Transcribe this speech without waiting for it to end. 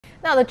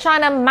Now, the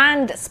China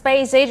Manned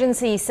Space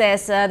Agency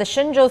says the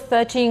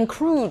Shenzhou-13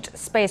 crewed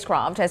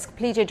spacecraft has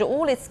completed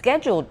all its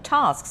scheduled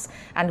tasks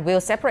and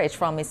will separate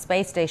from its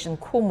space station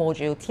core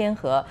module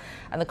Tianhe.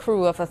 And the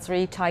crew of the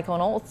three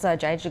taikonauts,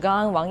 Zhai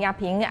Zhigang, Wang,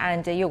 Yaping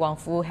and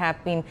Guangfu,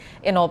 have been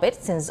in orbit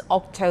since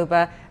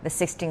October the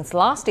 16th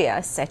last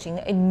year, setting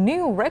a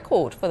new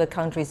record for the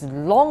country's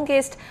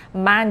longest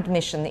manned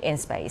mission in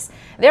space.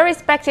 They're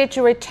expected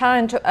to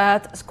return to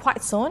Earth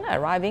quite soon,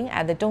 arriving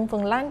at the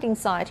Dongfeng landing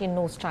site in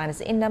North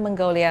China's Inner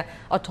Mongolia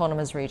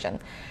Autonomous Region.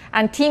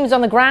 And teams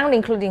on the ground,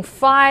 including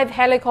 5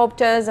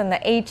 helicopters and the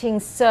 18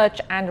 search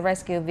and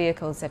rescue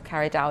vehicles, have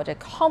carried out a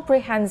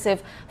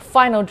comprehensive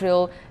final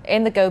drill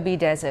in the Gobi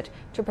Desert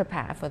to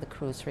prepare for the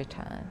crew's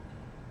return.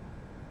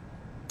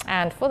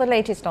 And for the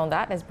latest on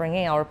that, let's bring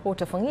in our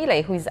reporter Feng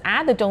Yilei, who is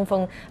at the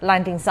Dongfeng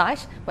landing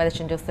site, where the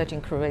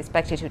Shenzhou-13 crew is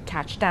expected to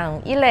touch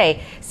down.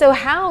 Yilei, so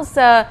how's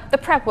the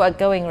prep work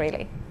going,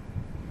 really?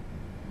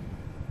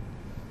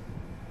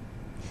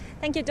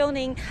 Thank you,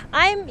 Dongning.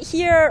 I'm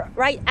here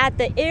right at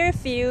the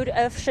airfield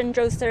of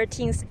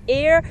Shenzhou-13's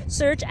Air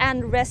Search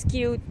and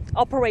Rescue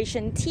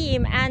Operation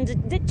Team,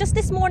 and just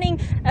this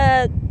morning,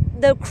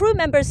 the crew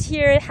members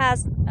here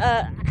has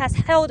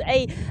held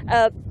a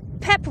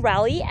pep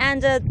rally,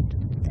 and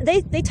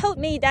they told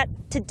me that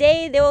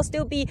today they will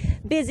still be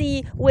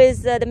busy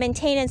with the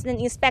maintenance and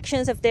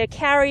inspections of their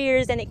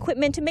carriers and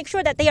equipment to make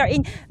sure that they are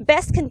in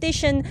best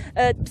condition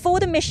for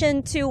the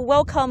mission to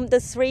welcome the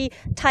 3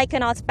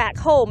 taikonauts back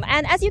home.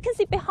 And as you can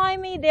see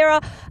behind me, there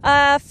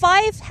are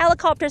 5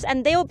 helicopters,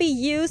 and they will be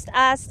used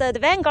as the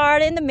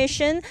vanguard in the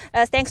mission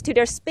thanks to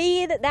their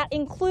speed. That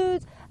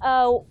includes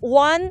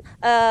 1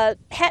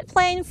 head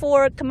plane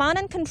for command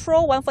and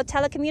control, 1 for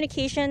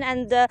telecommunication,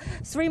 and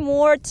 3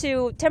 more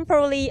to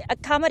temporarily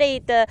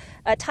accommodate the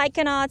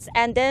taikonauts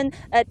and then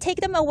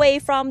take them away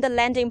from the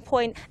landing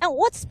point. And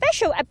what's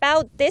special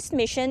about this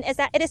mission is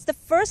that it is the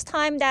first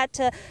time that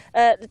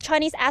the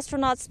Chinese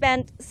astronauts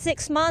spent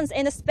 6 months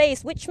in the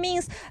space, which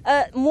means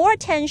more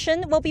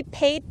attention will be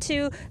paid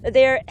to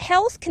their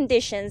health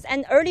conditions.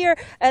 And earlier,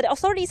 the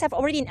authorities have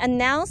already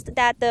announced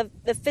that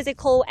the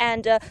physical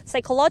and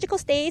psychological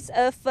state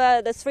of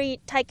the 3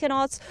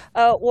 taikonauts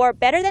were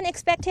better than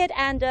expected,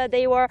 and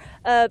they were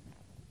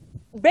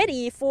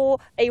ready for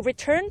a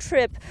return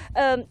trip.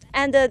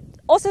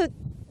 Also,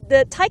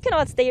 the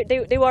taikonauts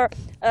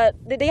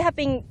they have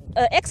been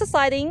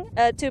exercising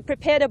to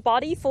prepare the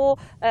body for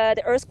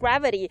the Earth's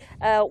gravity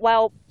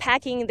while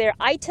packing their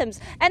items,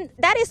 and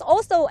that is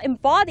also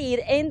embodied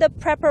in the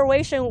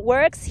preparation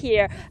works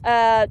here.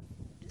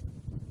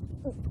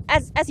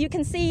 As you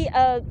can see,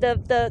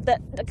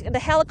 the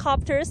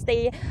helicopters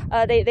they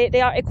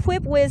are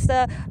equipped with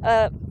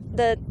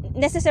the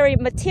necessary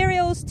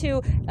materials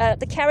to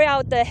carry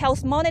out the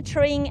health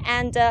monitoring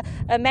and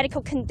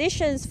medical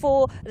conditions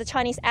for the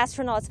Chinese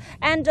astronauts.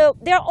 And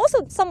there are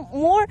also some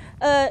more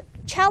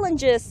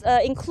challenges,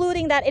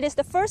 including that it is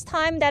the first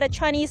time that a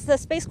Chinese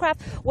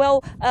spacecraft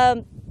will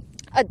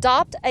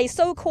adopt a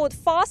so-called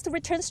fast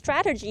return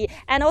strategy.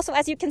 And also,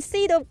 as you can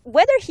see, the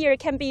weather here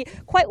can be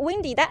quite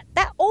windy. That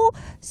all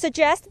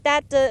suggests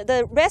that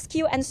the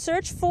rescue and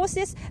search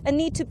forces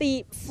need to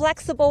be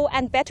flexible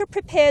and better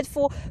prepared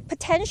for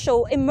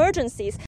potential emergencies.